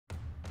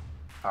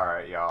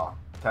Alright, y'all.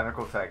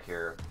 Tentacle Tech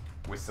here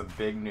with some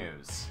big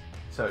news.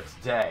 So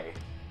today,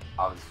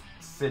 I was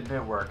sitting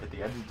at work at the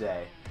end of the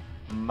day,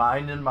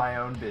 minding my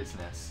own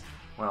business,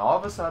 when all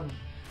of a sudden,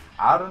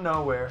 out of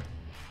nowhere,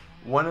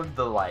 one of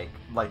the like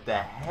the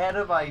head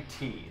of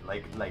IT,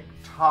 like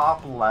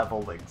top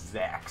level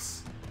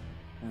execs,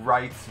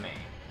 writes me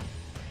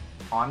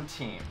on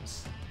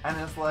Teams and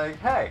is like,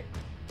 "Hey,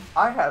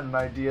 I had an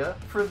idea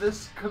for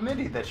this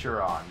committee that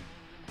you're on."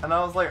 And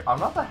I was like, "I'm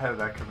not the head of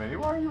that committee.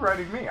 Why are you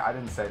writing me?" I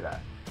didn't say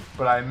that.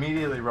 But I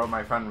immediately wrote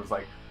my friend and was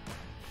like,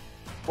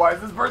 "Why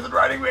is this person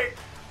writing me?"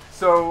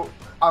 So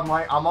I'm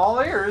like, I'm all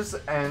ears,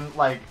 and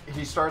like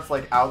he starts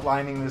like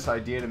outlining this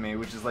idea to me,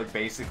 which is like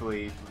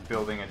basically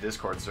building a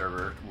Discord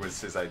server was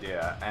his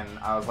idea. And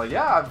I was like,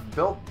 "Yeah, I've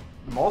built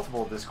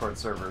multiple Discord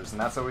servers, and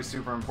that's always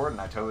super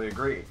important. I totally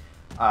agree."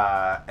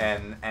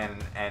 And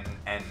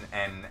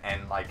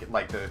like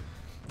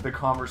the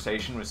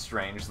conversation was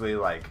strangely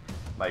like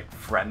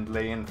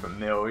friendly and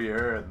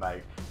familiar, and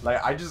like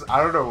I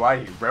don't know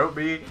why he wrote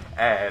me,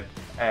 and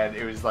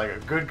it was like a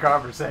good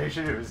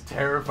conversation. It was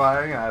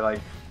terrifying, and I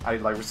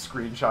was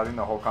screenshotting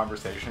the whole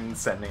conversation and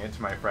sending it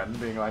to my friend,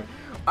 being like,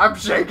 "I'm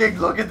shaking,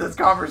 look at this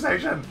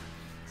conversation."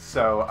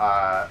 So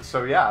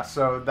yeah,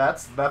 so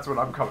that's what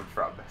I'm coming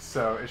from.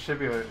 So it should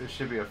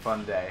be a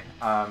fun day.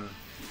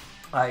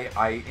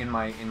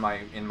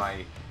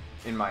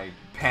 In my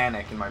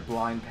panic, in my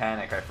blind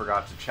panic, I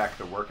forgot to check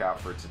the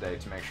workout for today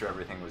to make sure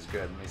everything was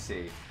good. Let me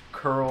see.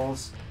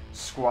 Curls,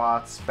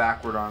 squats,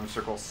 backward arm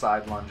circles,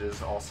 side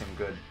lunges all seem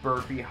good.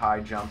 Burpee,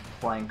 high jump,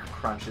 plank,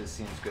 crunches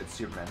seems good.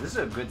 Superman. This is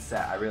a good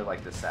set. I really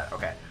like this set.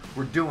 Okay,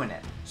 we're doing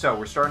it. So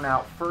we're starting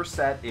out. First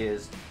set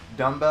is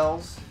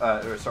dumbbells,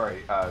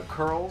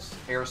 curls,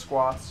 air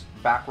squats,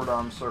 backward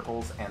arm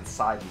circles, and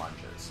side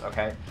lunges.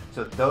 Okay,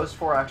 so those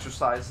 4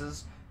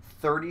 exercises,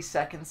 30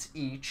 seconds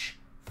each,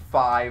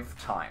 5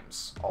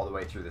 times all the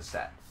way through the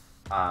set.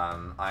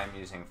 I'm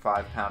using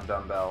 5-pound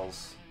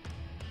dumbbells.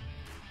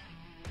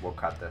 We'll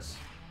cut this.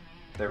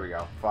 There we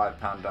go.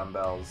 5-pound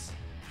dumbbells.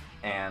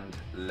 And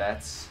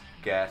let's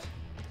get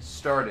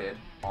started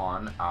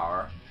on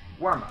our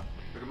warm-up.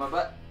 Look at my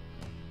butt.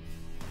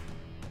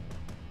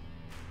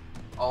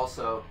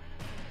 Also,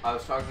 I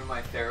was talking to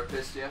my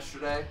therapist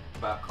yesterday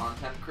about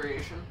content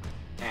creation,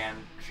 and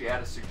she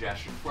had a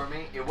suggestion for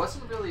me. It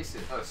wasn't really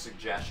a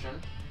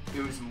suggestion.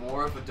 It was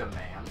more of a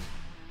demand.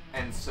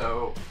 And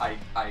so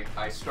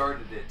I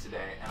started it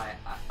today, and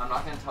I'm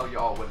not going to tell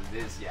y'all what it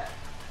is yet,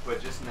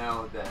 but just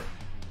know that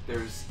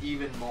there's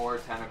even more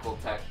Tentacle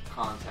Tech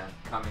content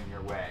coming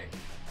your way.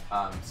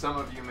 Some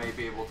of you may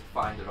be able to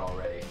find it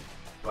already,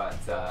 but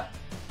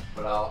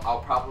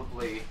I'll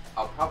probably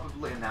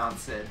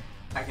announce it.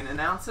 I can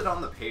announce it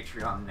on the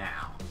Patreon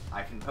now.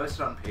 I can post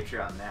it on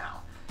Patreon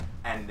now,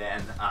 and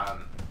then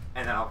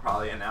I'll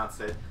probably announce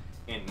it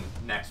in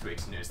next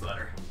week's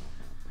newsletter.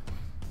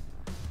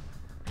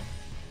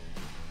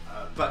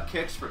 Butt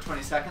kicks for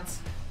 20 seconds.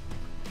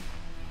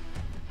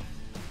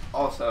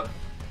 Also,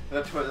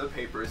 the toilet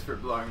paper is for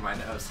blowing my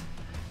nose.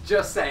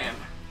 Just saying.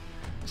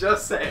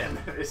 Just saying.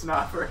 It's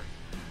not for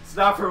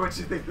what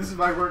you think. This is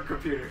my work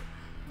computer.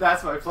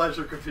 That's my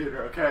pleasure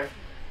computer, okay?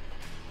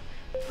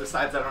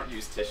 Besides, I don't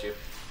use tissue.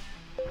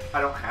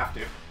 I don't have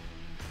to,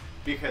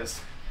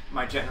 because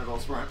my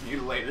genitals weren't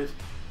mutilated.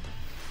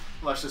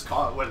 Let's just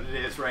call it what it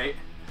is, right?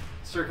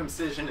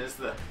 Circumcision is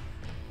the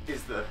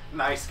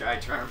nice guy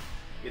term.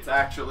 It's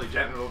actually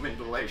genital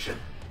mutilation.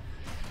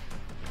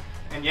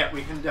 And yet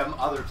we condemn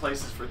other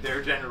places for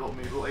their genital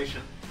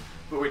mutilation,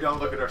 but we don't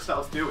look at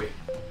ourselves, do we?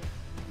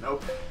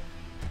 Nope.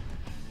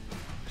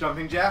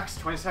 Jumping jacks,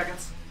 20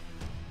 seconds.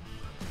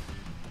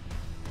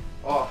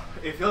 Oh,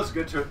 it feels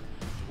good to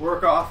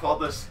work off all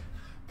this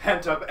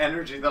pent-up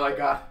energy that I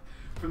got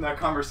from that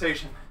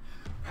conversation.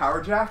 Power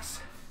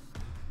jacks.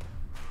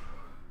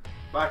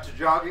 Back to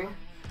jogging,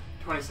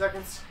 20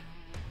 seconds.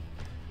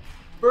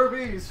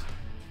 Burpees.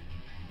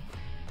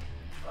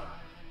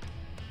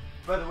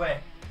 By the way,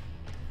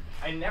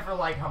 I never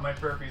like how my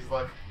burpees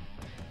look.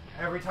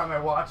 Every time I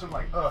watch them,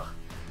 like, ugh,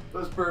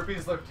 those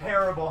burpees look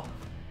terrible.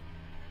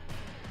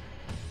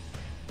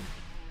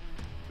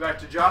 Back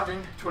to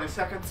jogging, 20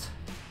 seconds.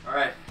 All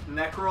right,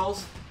 neck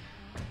rolls.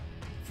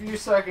 Few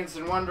seconds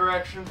in one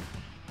direction.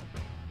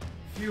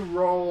 Few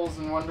rolls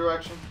in one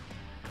direction.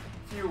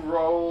 Few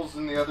rolls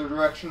in the other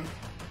direction.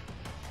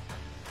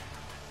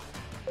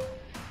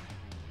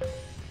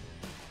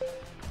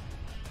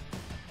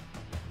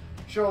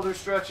 Shoulder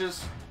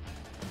stretches,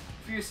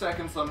 few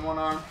seconds on one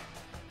arm,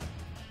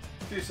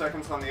 few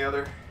seconds on the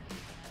other.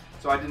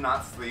 So I did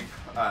not sleep.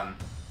 I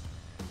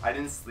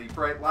didn't sleep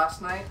right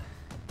last night,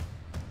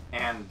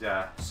 and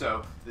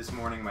so this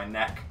morning my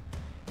neck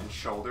and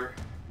shoulder,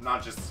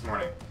 not just this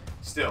morning,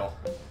 still,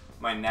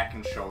 my neck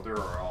and shoulder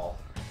are all,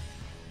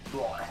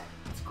 blah,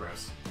 it's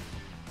gross.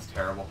 It's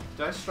terrible.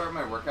 Did I start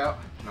my workout?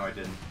 No, I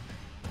didn't.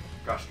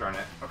 Gosh darn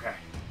it. Okay.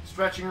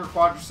 Stretching your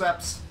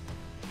quadriceps.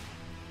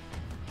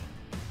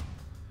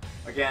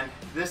 Again,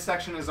 this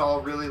section is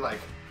all really like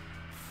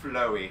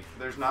flowy.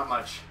 There's not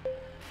much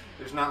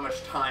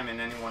time in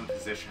any one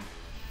position.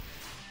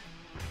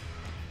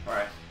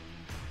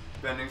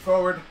 Bending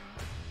forward.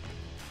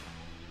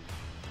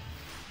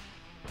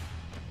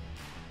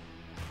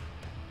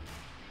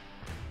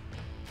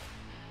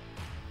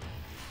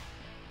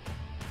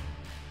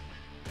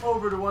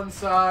 Over to one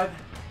side.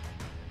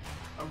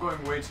 I'm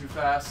going way too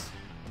fast.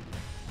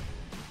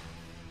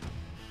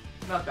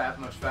 Not that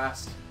much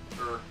fast.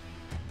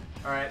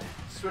 Alright,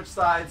 switch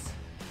sides.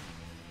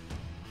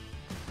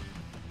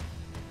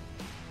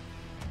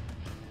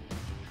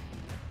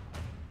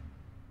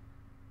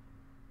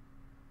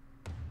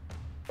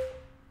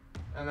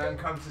 And then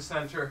come to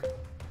center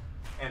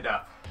and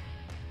up.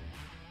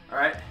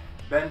 Alright,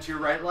 bend to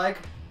your right leg.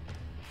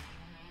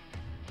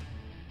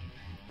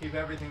 Keep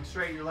everything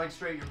straight, your legs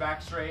straight, your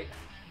back straight.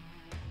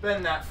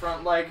 Bend that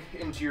front leg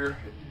into your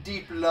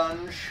deep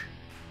lunge.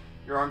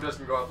 Your arm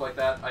doesn't go up like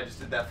that. I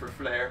just did that for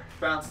flair.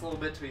 Bounce a little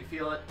bit till you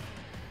feel it.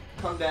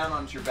 Come down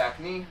onto your back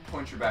knee,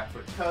 point your back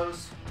foot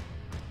toes.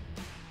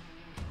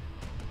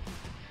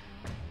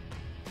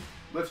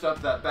 Lift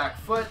up that back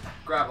foot,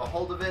 grab a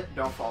hold of it,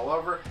 don't fall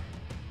over.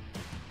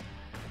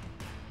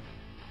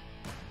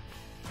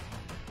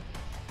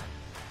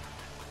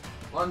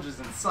 Lunges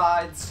and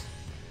sides.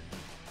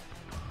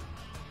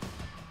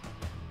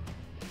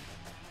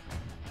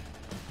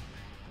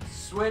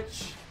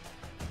 Switch.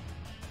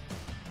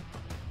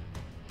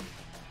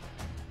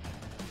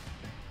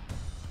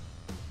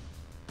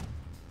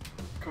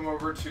 Come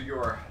over to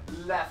your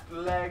left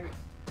leg.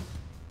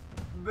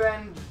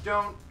 Bend,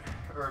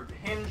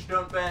 hinge,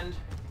 don't bend.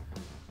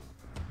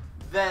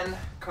 Then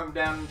come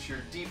down into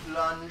your deep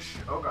lunge.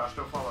 Oh gosh,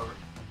 don't fall over.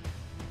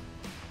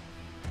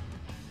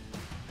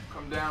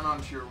 Come down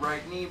onto your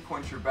right knee,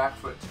 point your back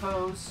foot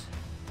toes.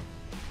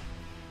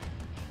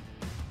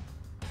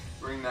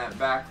 Bring that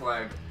back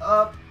leg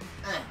up.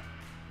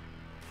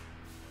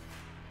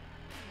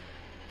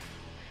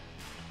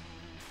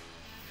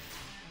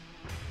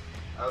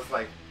 I was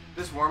like,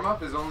 this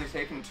warm-up is only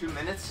taking 2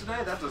 minutes today?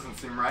 That doesn't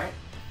seem right.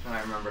 And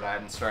I remembered I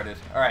hadn't started.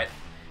 Alright,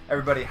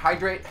 everybody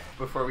hydrate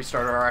before we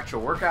start our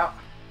actual workout.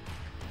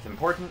 It's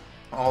important.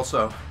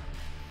 Also,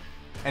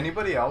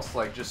 anybody else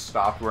like just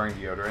stopped wearing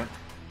deodorant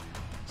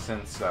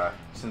since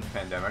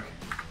pandemic?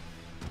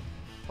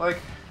 Like,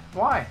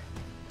 why?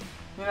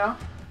 You know?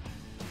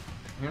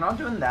 You're not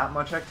doing that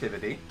much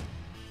activity.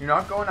 You're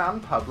not going out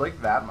in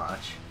public that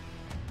much.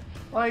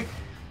 Like,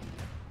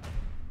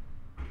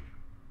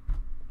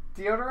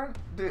 deodorant?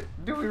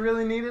 Do we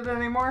really need it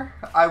anymore?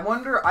 I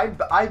wonder, I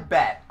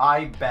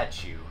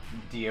bet you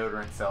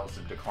deodorant sales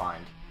have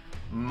declined.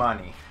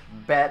 Money.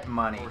 Bet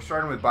money. We're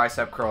starting with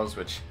bicep curls,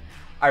 which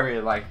I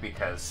really like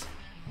because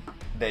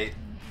they're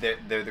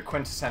the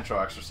quintessential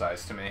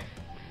exercise to me.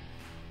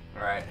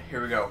 Alright,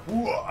 here we go.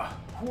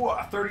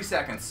 30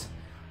 seconds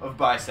of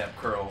bicep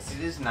curls.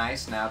 It is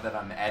nice now that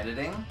I'm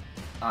editing.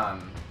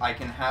 I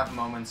can have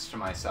moments to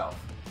myself.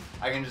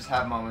 I can just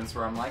have moments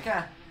where I'm like,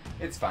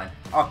 it's fine.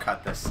 I'll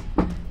cut this,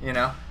 you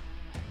know?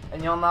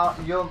 And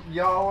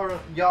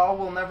y'all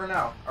will never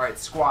know. All right,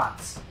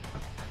 squats.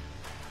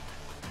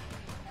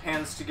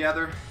 Hands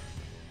together.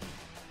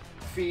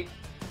 Feet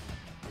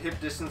hip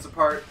distance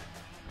apart.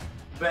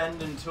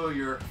 Bend until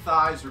your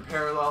thighs are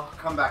parallel.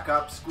 Come back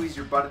up, squeeze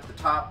your butt at the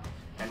top,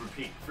 and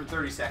repeat for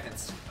 30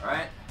 seconds. All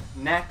right?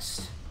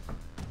 Next,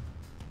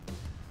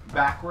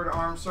 backward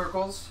arm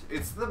circles.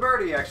 It's the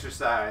birdie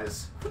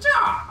exercise.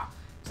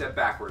 Except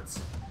backwards.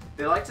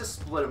 They like to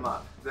split them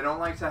up. They don't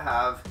like to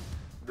have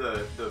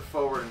the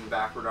forward and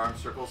backward arm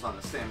circles on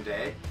the same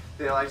day.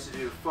 They like to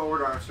do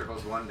forward arm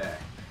circles one day.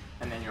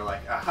 And then you're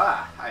like,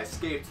 aha, I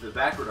escaped the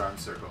backward arm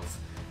circles.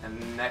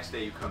 And the next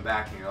day you come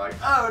back and you're like,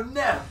 oh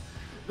no,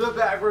 the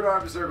backward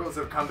arm circles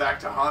have come back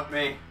to haunt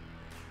me.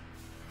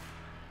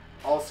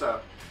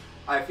 Also,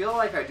 I feel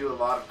like I do a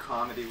lot of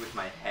comedy with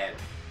my head.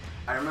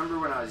 I remember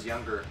when I was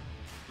younger,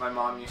 my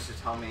mom used to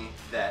tell me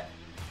that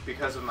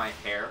because of my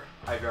hair,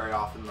 I very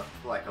often look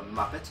like a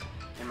Muppet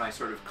in my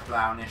sort of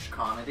clownish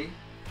comedy.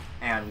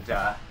 And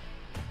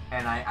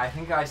I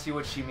think I see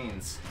what she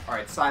means. All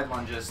right, side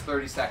lunges,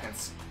 30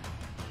 seconds.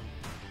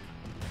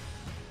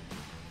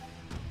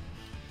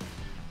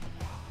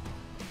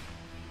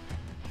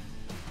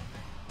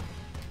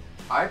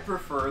 I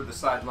prefer the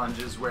side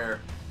lunges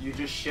where you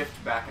just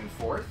shift back and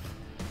forth.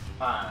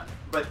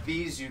 But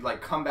these, you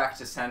like come back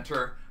to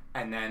center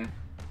and then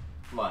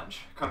lunge.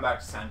 Come back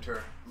to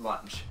center,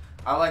 lunge.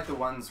 I like the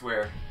ones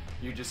where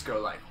you just go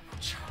like,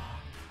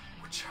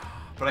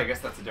 but I guess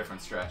that's a different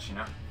stretch, you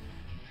know?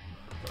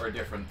 Or a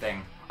different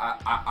thing.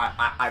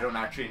 I don't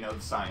actually know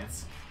the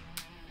science.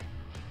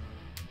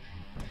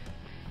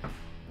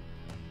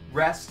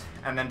 Rest,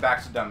 and then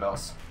back to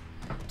dumbbells.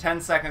 10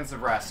 seconds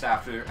of rest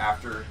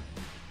after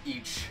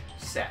each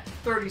set.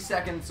 30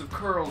 seconds of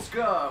curls,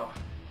 go!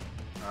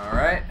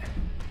 Alright,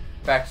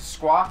 back to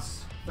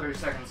squats. 30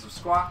 seconds of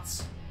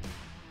squats.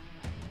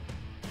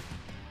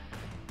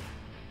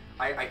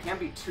 I can't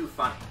be too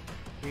funny,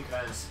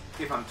 because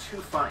if I'm too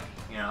funny,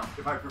 you know,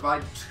 if I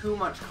provide too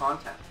much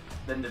content,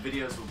 then the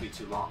videos will be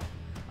too long.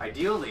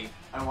 Ideally,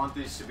 I want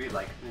these to be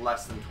like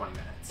less than 20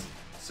 minutes.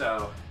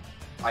 So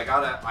I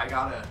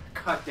gotta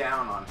cut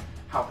down on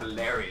how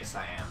hilarious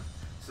I am.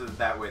 so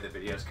that way the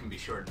videos can be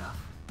short enough.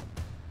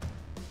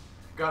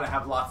 Gotta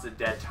have lots of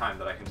dead time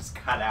that I can just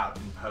cut out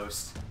and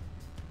post.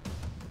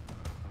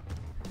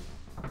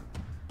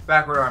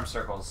 Backward arm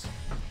circles.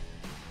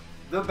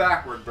 The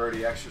backward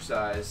birdie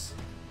exercise.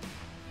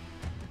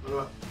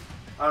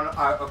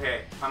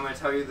 Okay, I'm gonna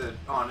tell you the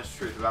honest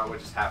truth about what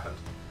just happened.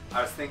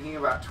 I was thinking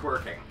about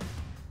twerking,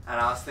 and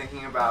I was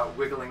thinking about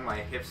wiggling my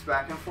hips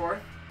back and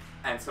forth,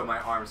 and so my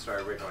arms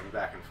started wiggling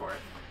back and forth.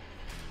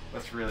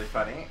 That's really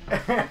funny.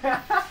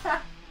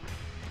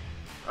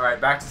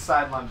 Alright, back to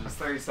side lunges,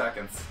 30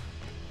 seconds.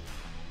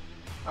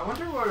 I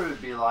wonder what it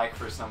would be like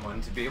for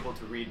someone to be able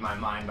to read my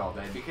mind all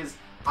day, because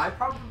I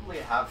probably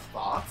have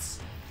thoughts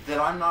that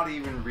I'm not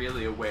even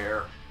really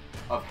aware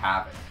of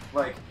having.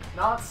 Like,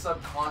 not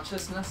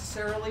subconscious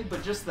necessarily,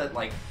 but just that,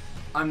 like,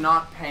 I'm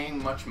not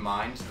paying much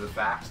mind to the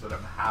fact that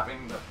I'm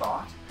having the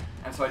thought,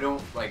 and so I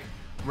don't, like,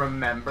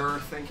 remember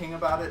thinking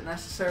about it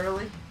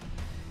necessarily.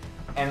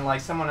 And,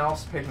 like, someone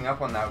else picking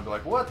up on that would be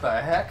like, what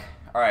the heck?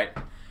 Alright,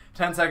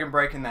 10-second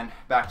break and then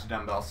back to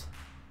dumbbells.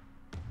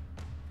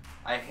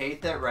 I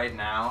hate that right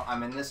now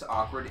I'm in this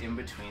awkward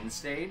in-between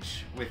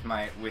stage with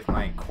my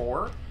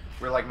core,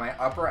 where, like, my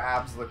upper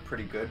abs look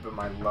pretty good, but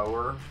my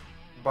lower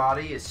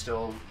body is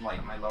still,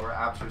 like, my lower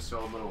abs are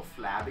still a little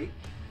flabby,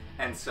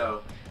 and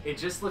so it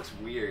just looks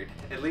weird,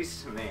 at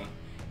least to me.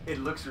 It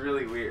looks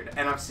really weird,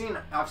 and I've seen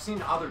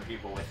other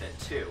people with it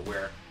too,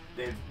 where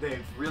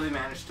they've really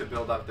managed to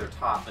build up their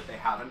top, but they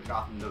haven't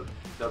gotten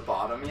the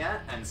bottom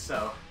yet, and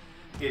so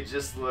it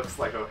just looks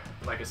like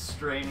a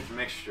strange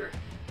mixture,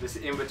 this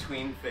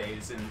in-between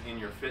phase in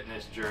your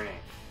fitness journey,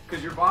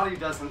 because your body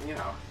doesn't, you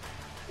know,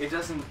 it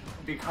doesn't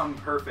become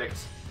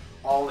perfect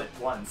all at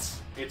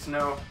once. It's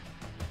no,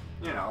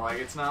 you know, like,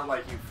 it's not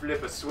like you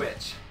flip a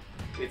switch.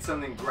 It's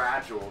something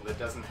gradual that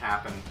doesn't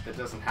happen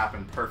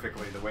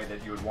perfectly the way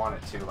that you would want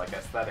it to, like,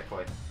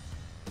 aesthetically.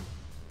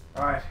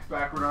 Alright,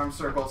 backward arm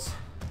circles.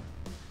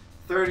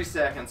 30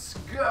 seconds,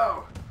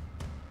 go!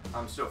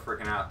 I'm still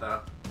freaking out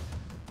though.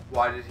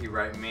 Why did he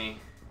write me?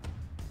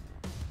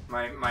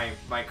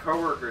 My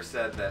coworker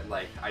said that,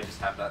 like, I just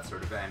have that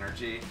sort of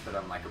energy, that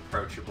I'm, like,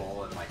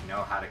 approachable and, like,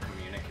 know how to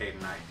communicate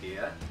an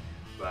idea.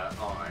 But,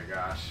 oh my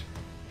gosh.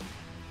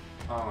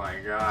 Oh my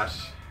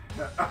gosh.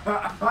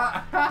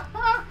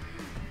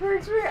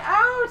 Freaks me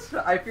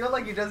out! I feel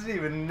like he doesn't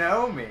even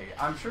know me.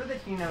 I'm sure that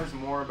he knows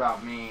more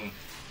about me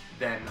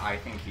than I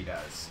think he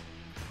does.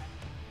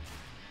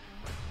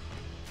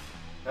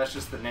 That's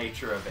just the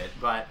nature of it,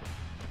 but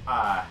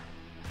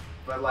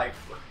like,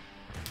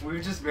 we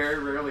just very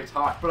rarely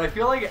talk. But I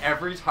feel like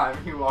every time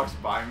he walks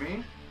by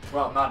me,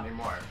 well, not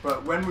anymore,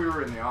 but when we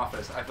were in the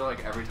office, I feel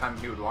like every time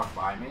he would walk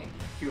by me,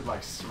 he would,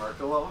 like, smirk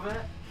a little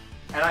bit,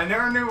 and I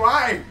never knew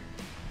why!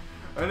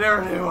 I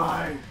never knew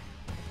why!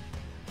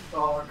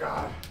 Oh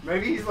god.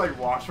 Maybe he's, like,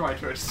 watching my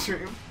Twitch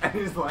stream, and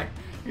he's like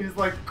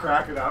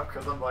cracking up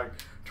because I'm, like,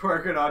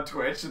 twerking on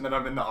Twitch, and then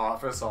I'm in the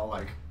office all,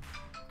 like,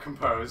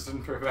 composed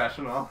and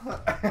professional.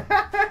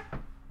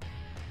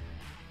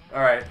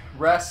 Alright,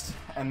 rest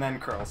and then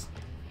curls.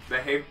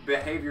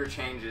 Behavior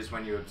changes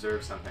when you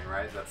observe something,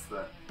 right? That's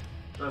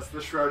the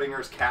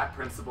Schrodinger's cat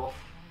principle.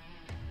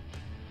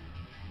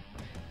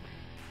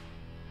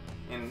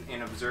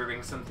 In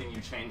observing something, you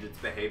change its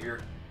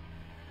behavior.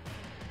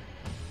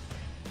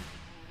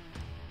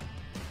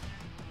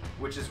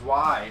 Which is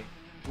why,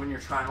 when you're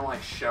trying to,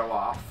 like, show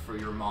off for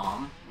your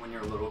mom when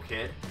you're a little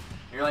kid,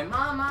 you're like,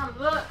 Mom,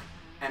 look!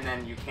 And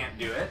then you can't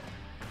do it.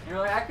 And you're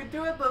like, I could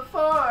do it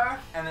before!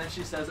 And then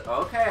she says,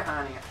 okay,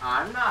 honey,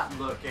 I'm not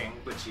looking,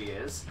 but she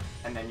is.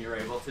 And then you're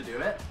able to do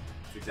it.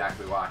 That's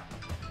exactly why.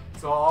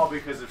 It's all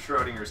because of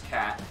Schrodinger's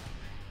cat.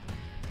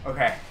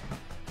 Okay.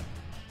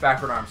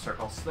 Backward arm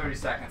circles, 30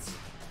 seconds.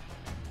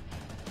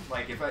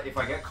 Like, if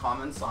I get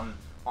comments on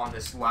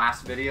this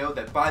last video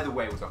that, by the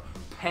way, was a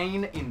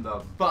pain in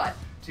the butt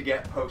to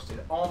get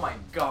posted. Oh my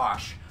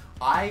gosh.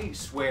 I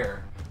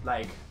swear,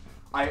 like,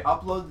 I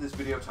uploaded this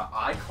video to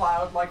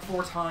iCloud like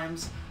 4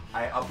 times.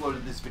 I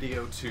uploaded this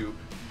video to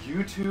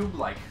YouTube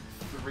like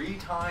 3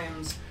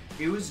 times.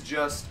 It was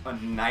just a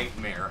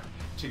nightmare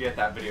to get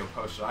that video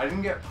posted. I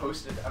didn't get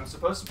posted. I'm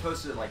supposed to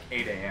post it at like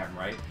 8 a.m.,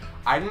 right?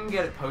 I didn't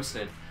get it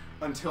posted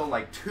until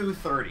like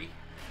 2:30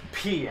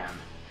 p.m.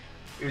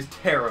 It was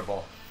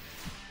terrible.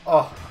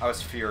 Oh, I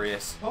was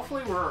furious.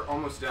 Hopefully we're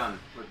almost done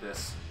with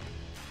this.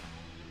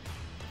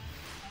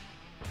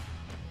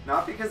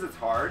 Not because it's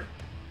hard,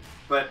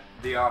 but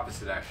the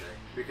opposite actually,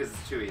 because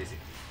it's too easy.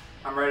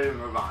 I'm ready to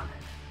move on.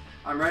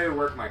 I'm ready to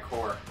work my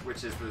core,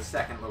 which is the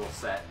second little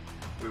set.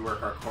 We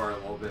work our core a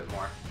little bit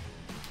more.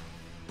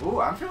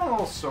 Ooh, I'm feeling a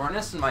little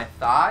soreness in my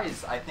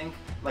thighs. I think,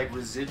 like,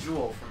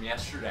 residual from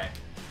yesterday,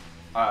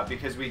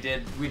 because we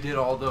did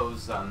all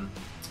those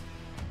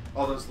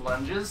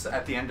lunges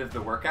at the end of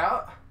the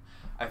workout.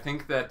 I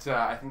think that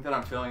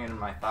I'm feeling it in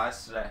my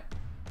thighs today.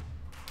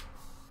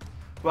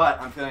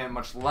 But I'm feeling it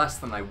much less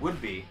than I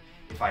would be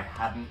if I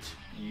hadn't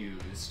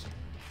used,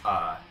 if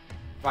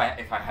I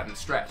hadn't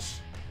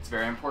stretched. It's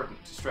very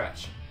important to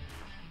stretch.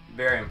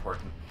 Very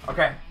important.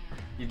 Okay,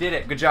 you did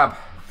it. Good job.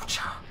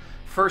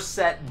 First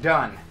set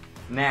done.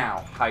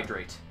 Now,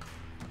 hydrate.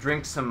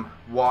 Drink some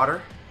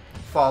water.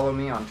 Follow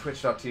me on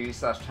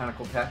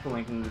twitch.tv/Tentacle Tech, the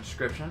link in the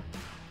description.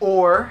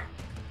 Or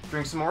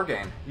drink some more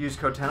gain. Use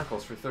code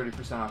TENTACLES for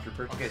 30% off your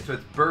purchase. Okay, so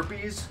it's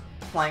burpees,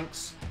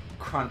 planks,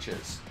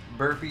 crunches.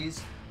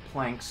 Burpees,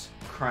 planks,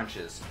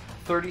 crunches.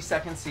 30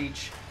 seconds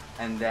each,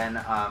 and then,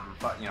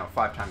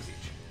 5 times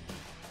each.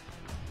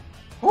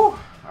 Whew!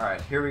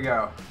 Alright, here we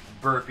go.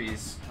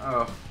 Burpees.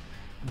 Oh,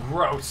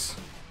 gross.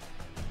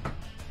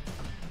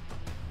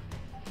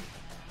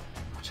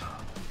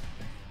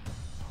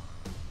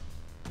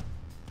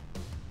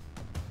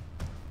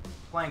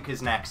 Plank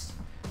is next.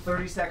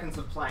 30 seconds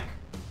of plank.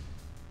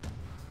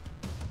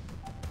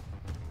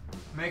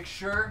 Make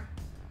sure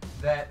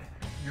that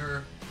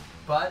your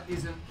butt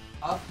isn't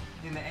up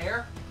in the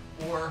air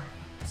or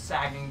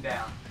sagging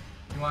down.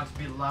 You want it to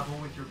be level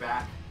with your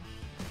back.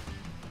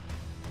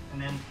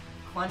 And then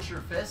clench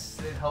your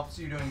fists. It helps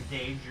you to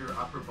engage your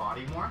upper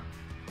body more.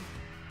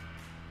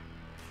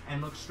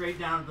 And look straight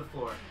down at the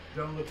floor.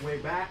 Don't look way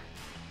back.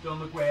 Don't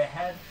look way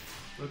ahead.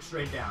 Look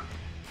straight down.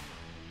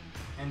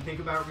 And think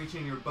about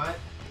reaching your butt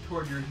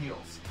toward your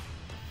heels.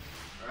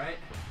 Alright?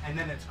 And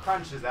then it's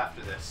crunches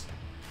after this.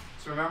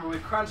 So remember,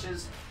 with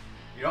crunches,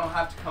 you don't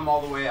have to come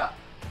all the way up.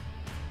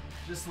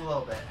 Just a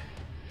little bit.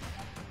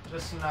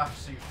 Just enough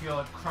so you feel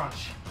it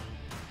crunch.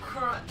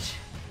 Crunch.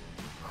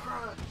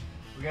 Crunch.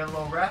 We get a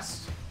little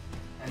rest,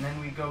 and then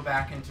we go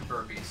back into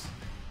burpees.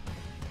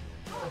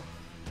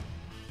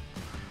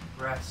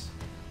 Rest.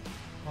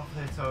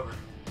 Hopefully it's over.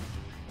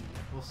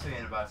 We'll see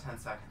in about 10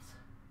 seconds.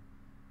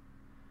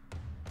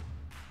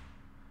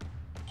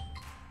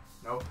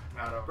 Nope,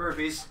 not over.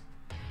 Burpees.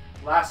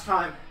 Last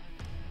time.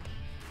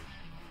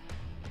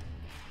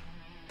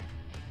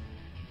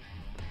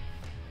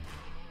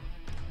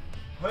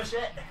 Push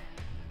it.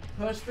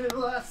 Push through the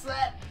last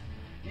set.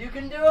 You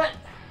can do it.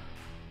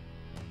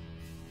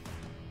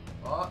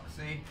 Oh,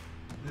 see?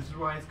 This is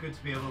why it's good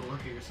to be able to look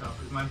at yourself,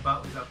 because my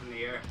butt was up in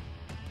the air.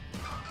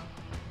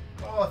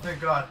 Oh,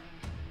 thank God.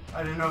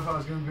 I didn't know if I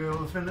was going to be able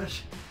to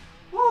finish.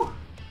 Woo!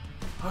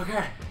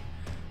 Okay.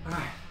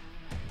 Alright.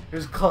 It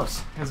was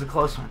close. It was a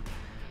close one.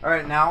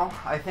 Alright, now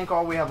I think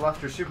all we have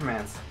left are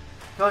Supermans.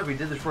 I feel like we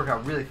did this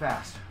workout really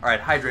fast. Alright,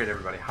 hydrate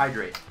everybody.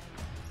 Hydrate.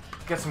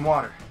 Get some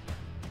water.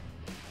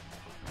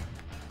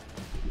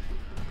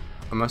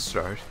 I'm gonna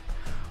start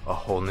a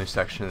whole new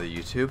section of the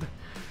YouTube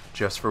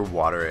just for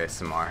water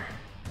ASMR.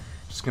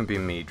 Just gonna be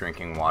me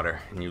drinking water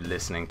and you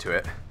listening to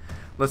it.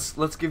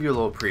 Let's give you a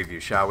little preview,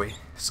 shall we?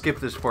 Skip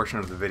this portion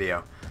of the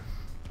video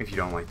if you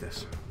don't like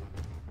this.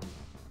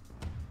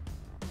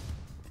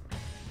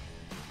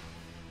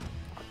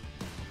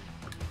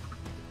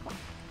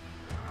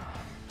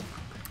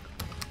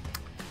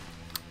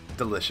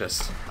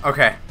 Delicious.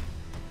 Okay.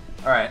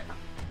 Alright.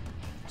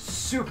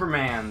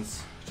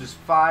 Supermans. Just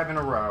 5 in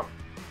a row.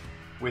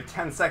 With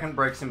 10-second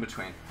breaks in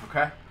between,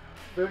 okay?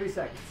 30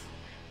 seconds.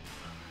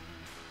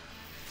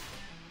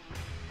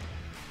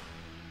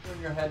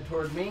 Turn your head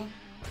toward me.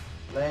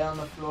 Lay on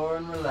the floor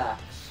and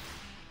relax.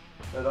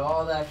 Let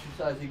all the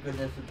exercisey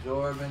goodness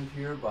absorb into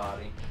your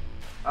body.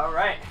 All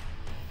right.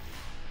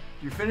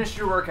 You finished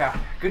your workout.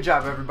 Good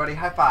job, everybody.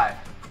 High five.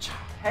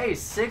 Hey,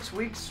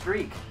 6-week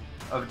streak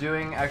of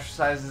doing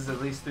exercises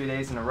at least 3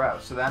 days in a row.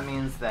 So that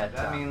means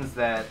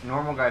that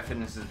Normal Guy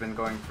Fitness has been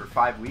going for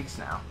 5 weeks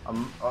now.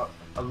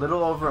 A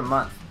little over a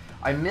month.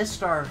 I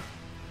missed our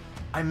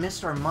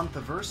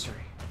month-iversary.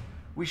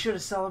 We should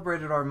have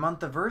celebrated our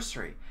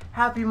month-iversary.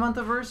 Happy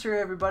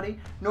month-iversary, everybody.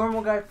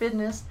 Normal Guy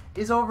Fitness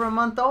is over a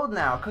month old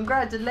now.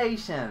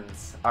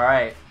 Congratulations. All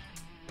right.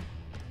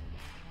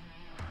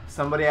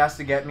 Somebody has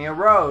to get me a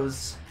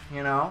rose,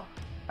 you know,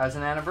 as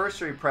an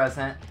anniversary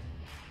present.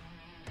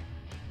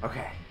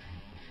 Okay.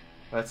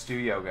 Let's do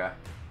yoga.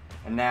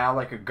 And now,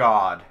 like a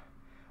god,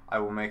 I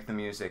will make the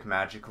music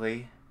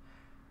magically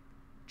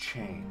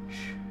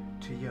change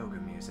to yoga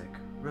music,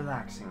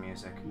 relaxing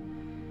music.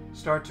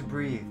 Start to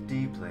breathe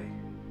deeply.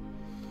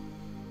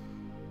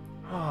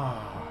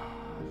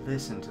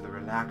 Listen to the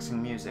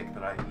relaxing music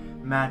that I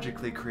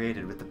magically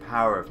created with the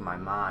power of my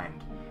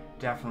mind.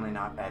 Definitely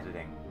not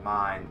editing.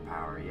 Mind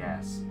power,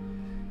 yes.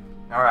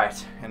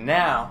 Alright, and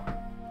now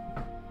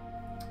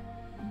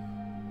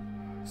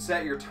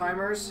set your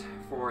timers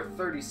for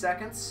 30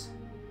 seconds.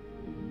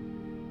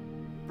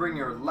 Bring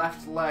your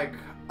left leg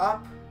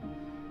up.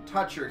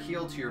 Touch your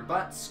heel to your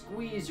butt.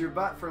 Squeeze your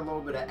butt for a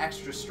little bit of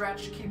extra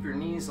stretch. Keep your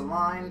knees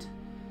aligned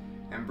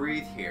and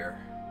breathe here.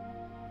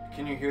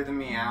 Can you hear the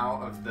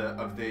meow of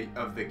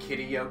the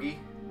kitty yogi?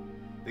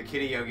 The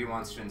kitty yogi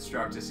wants to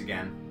instruct us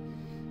again,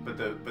 but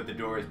the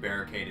door is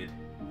barricaded.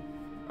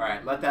 All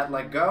right, let that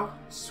leg go.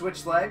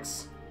 Switch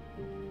legs.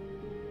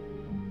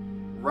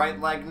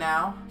 Right leg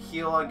now.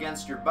 Heel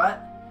against your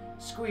butt.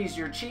 Squeeze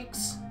your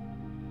cheeks.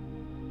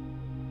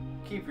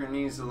 Keep your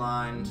knees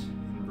aligned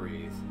and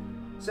breathe.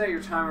 Set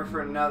your timer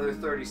for another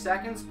 30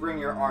 seconds. Bring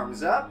your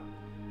arms up.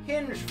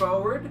 Hinge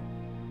forward.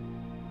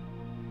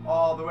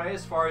 All the way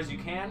as far as you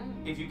can.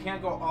 If you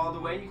can't go all the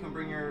way, you can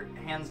bring your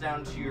hands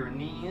down to your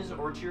knees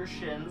or to your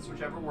shins,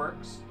 whichever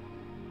works.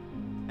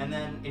 And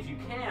then if you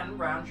can,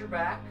 round your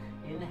back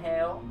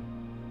Inhale.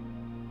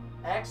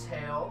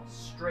 Exhale,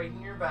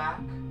 straighten your back,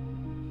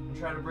 and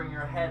try to bring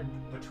your head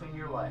between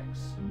your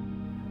legs.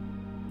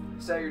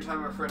 Set your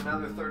timer for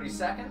another 30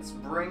 seconds.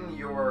 Bring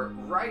your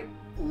right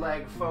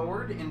leg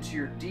forward into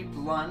your deep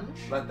lunge.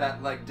 Let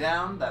that leg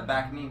down, that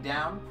back knee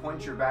down.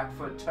 Point your back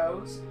foot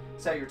toes.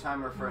 Set your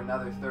timer for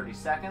another 30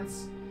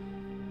 seconds.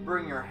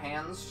 Bring your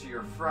hands to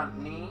your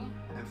front knee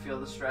and feel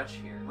the stretch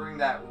here. Bring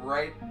that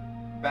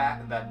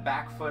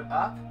back foot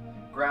up.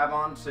 Grab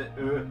onto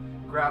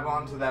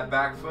that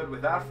back foot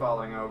without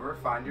falling over.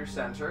 Find your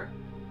center.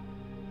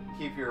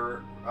 Keep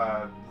your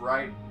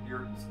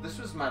this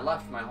was my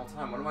left my whole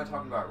time. What am I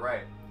talking about?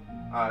 Right.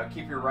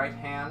 Keep your right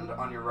hand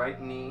on your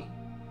right knee.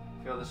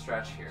 Feel the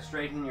stretch here.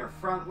 Straighten your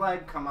front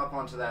leg. Come up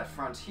onto that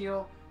front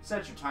heel.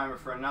 Set your timer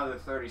for another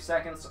 30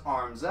 seconds.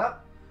 Arms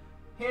up.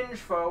 Hinge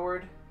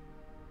forward.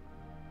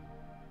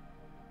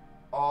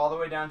 All the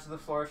way down to the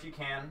floor if you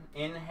can.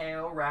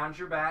 Inhale, round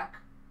your back.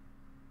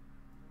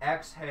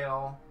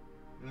 Exhale,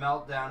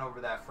 melt down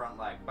over that front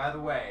leg. By the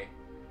way,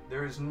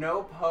 there is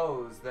no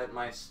pose that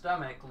my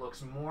stomach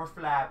looks more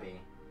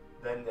flabby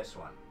than this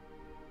one.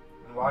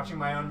 And watching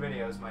my own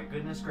videos, my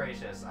goodness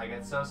gracious, I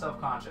get so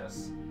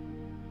self-conscious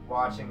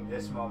watching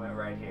this moment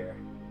right here.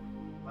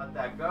 Let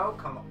that go.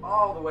 Come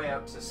all the way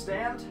up to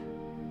stand.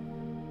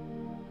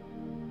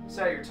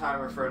 Set your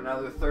timer for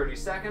another 30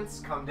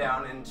 seconds. Come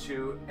down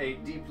into a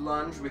deep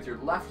lunge with your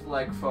left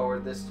leg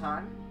forward this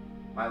time.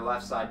 My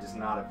left side does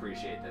not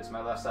appreciate this.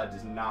 My left side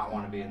does not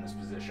want to be in this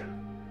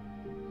position.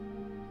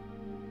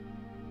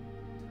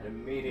 It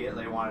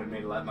immediately wanted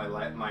me to let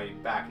my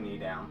back knee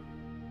down.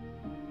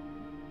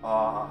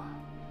 Ah,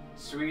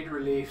 sweet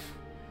relief.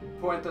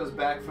 Point those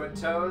back foot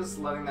toes,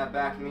 letting that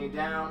back knee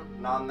down,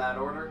 not in that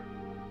order.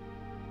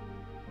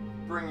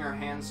 Bring your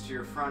hands to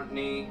your front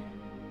knee.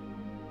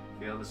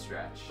 Feel the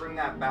stretch. Bring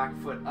that back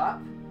foot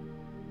up.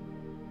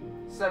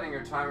 Setting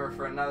your timer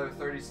for another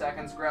 30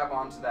 seconds. Grab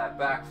onto that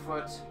back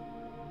foot.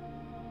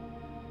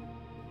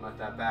 Let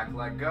that back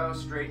leg go.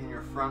 Straighten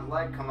your front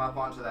leg. Come up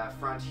onto that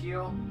front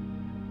heel.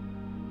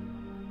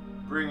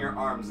 Bring your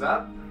arms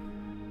up.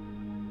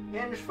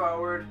 Hinge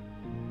forward.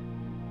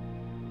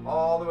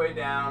 All the way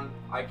down.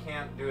 I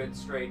can't do it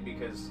straight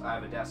because I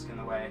have a desk in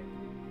the way,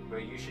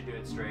 but you should do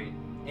it straight.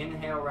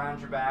 Inhale, round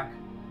your back.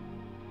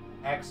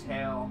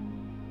 Exhale.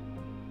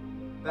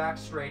 Back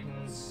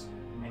straightens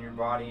and your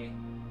body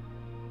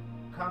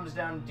comes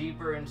down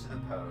deeper into the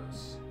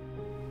pose.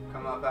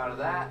 Come up out of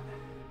that.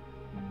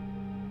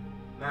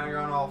 Now you're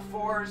on all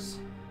fours.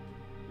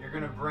 You're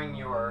going to bring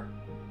your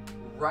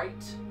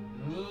right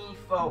knee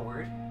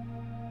forward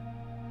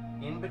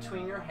in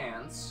between your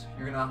hands.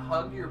 You're going to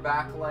hug your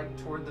back leg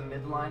toward the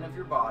midline of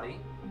your body.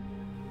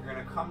 You're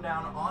going to come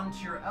down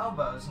onto your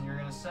elbows and you're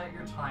going to set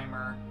your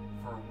timer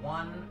for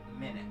 1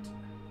 minute.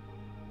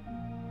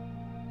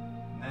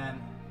 And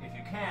then, if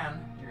you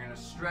can, you're going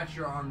to stretch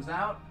your arms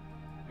out.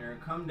 You're going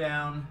to come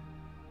down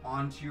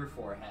onto your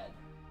forehead.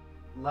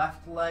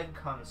 Left leg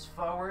comes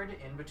forward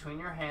in between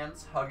your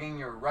hands, hugging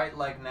your right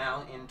leg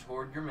now in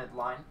toward your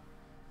midline.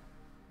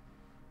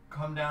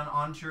 Come down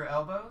onto your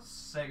elbows,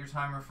 set your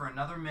timer for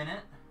another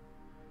minute,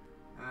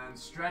 and then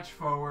stretch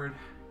forward,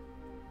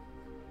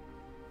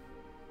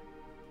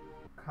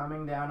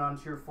 coming down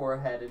onto your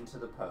forehead into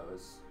the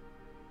pose.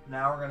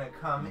 Now we're going to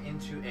come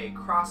into a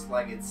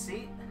cross-legged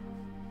seat.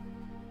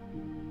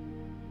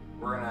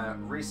 We're going to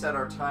reset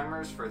our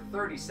timers for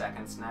 30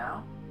 seconds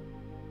now.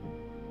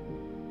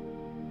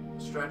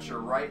 Stretch your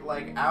right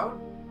leg out,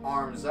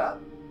 arms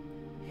up,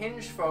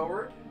 hinge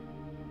forward,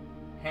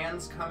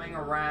 hands coming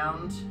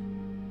around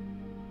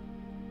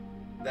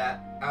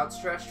that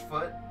outstretched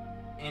foot.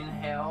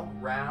 Inhale,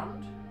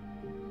 round.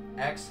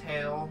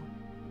 Exhale,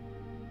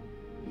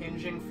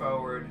 hinging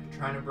forward,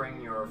 trying to bring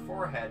your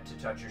forehead to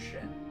touch your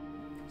shin.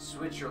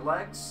 Switch your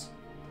legs.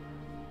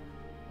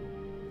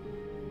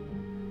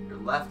 Your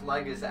left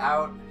leg is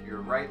out,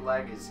 your right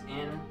leg is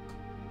in.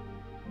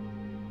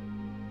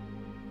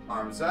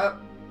 Arms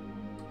up.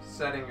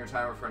 Setting your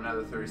timer for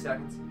another 30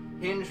 seconds.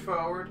 Hinge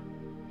forward.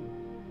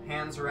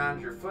 Hands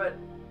around your foot.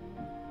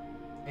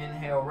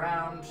 Inhale,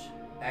 round.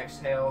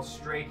 Exhale,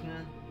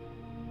 straighten.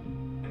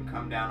 And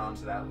come down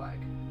onto that leg.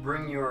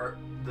 Bring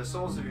the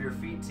soles of your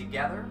feet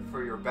together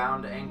for your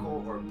bound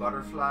ankle or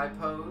butterfly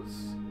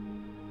pose.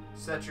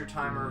 Set your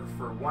timer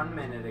for 1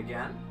 minute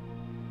again.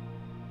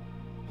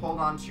 Hold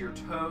on to your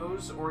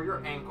toes or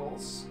your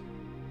ankles.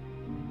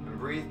 And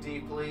breathe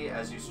deeply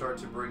as you start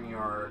to bring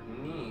your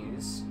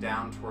knees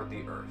down toward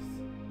the earth.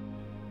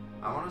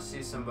 I want to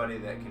see somebody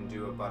that can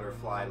do a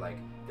butterfly, like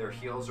their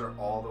heels are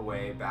all the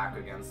way back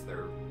against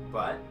their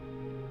butt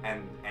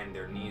and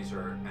their knees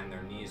are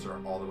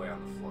all the way on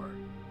the floor.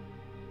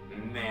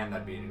 Man,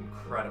 that'd be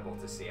incredible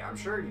to see. I'm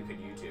sure you could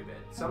YouTube it.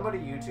 Somebody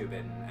YouTube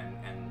it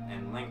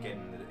and link it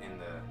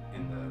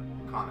in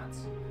the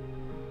comments.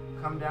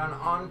 Come down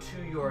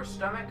onto your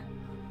stomach.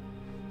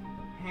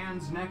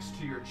 Hands next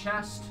to your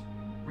chest.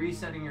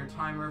 Resetting your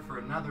timer for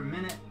another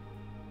minute.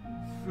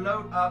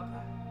 Float up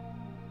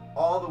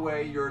all the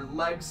way. Your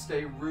legs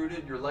stay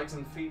rooted. Your legs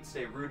and feet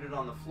stay rooted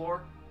on the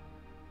floor.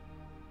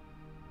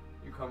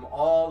 Come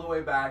all the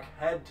way back,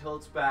 head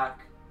tilts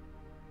back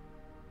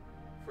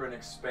for an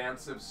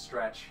expansive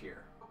stretch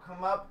here.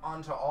 Come up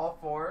onto all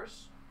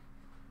fours.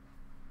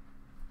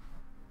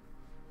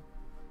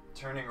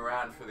 Turning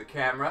around for the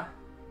camera.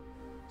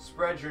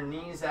 Spread your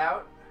knees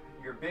out,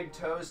 your big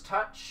toes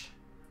touch.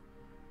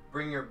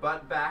 Bring your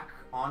butt back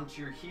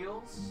onto your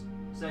heels.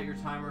 Set your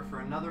timer for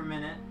another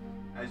minute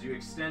as you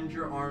extend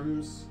your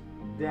arms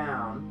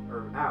down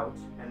or out,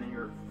 and then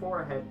your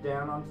forehead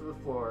down onto the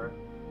floor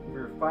for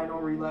your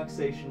final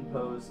relaxation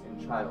pose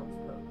in child's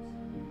pose.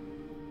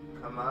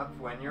 Come up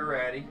when you're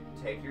ready.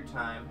 Take your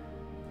time,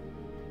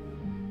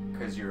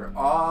 because you're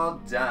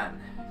all done.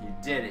 You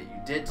did it.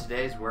 You did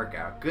today's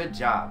workout. Good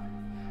job.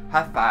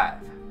 High five.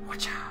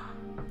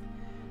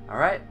 All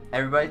right,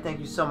 everybody,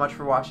 thank you so much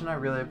for watching. I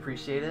really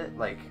appreciate it.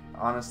 Like,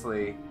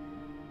 honestly,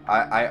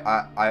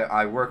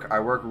 I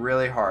work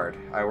really hard.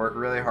 I work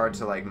really hard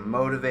to like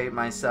motivate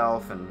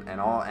myself and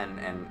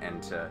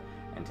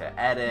to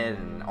edit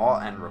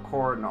and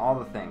record and all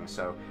the things.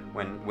 So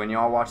when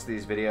y'all watch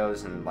these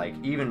videos, and like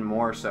even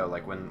more so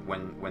like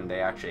when they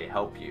actually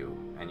help you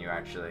and you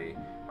actually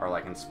are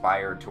like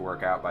inspired to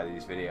work out by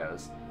these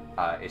videos,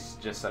 it's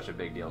just such a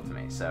big deal to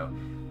me. So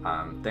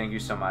thank you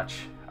so much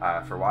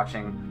for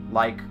watching.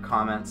 Like,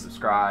 comment,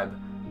 subscribe,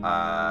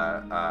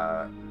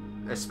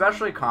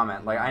 especially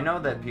comment. Like, I know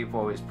that people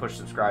always push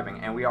subscribing,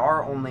 and we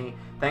are only,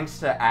 thanks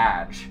to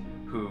Adge,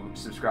 who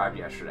subscribed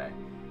yesterday,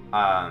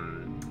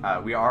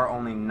 we are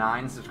only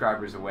 9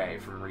 subscribers away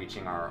from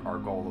reaching our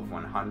goal of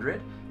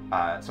 100.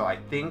 So I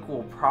think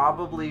we'll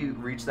probably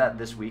reach that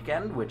this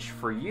weekend, which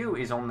for you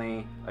is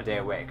only a day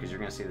away, because you're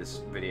going to see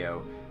this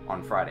video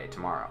on Friday,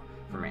 tomorrow,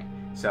 for me.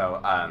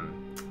 So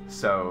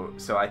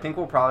so I think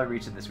we'll probably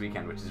reach it this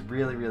weekend, which is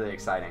really, really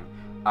exciting.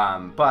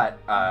 But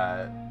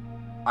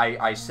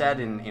I said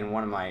in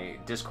one of my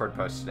Discord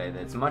posts today that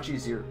it's much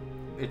easier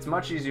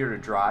to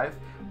drive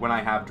when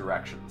I have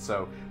directions.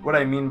 So what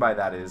I mean by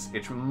that is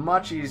it's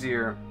much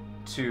easier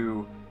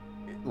to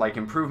like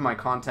improve my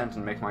content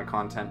and make my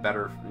content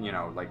better, you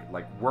know,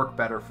 like work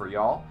better for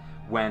y'all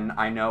when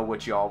I know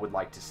what y'all would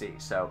like to see.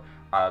 So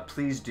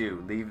please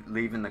do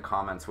leave in the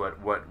comments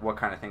what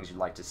kind of things you'd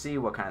like to see,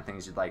 what kind of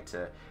things you'd like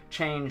to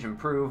change,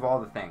 improve, all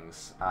the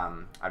things.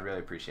 I'd really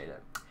appreciate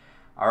it.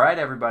 All right,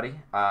 everybody.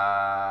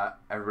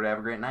 Everybody have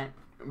a great night.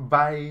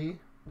 Bye.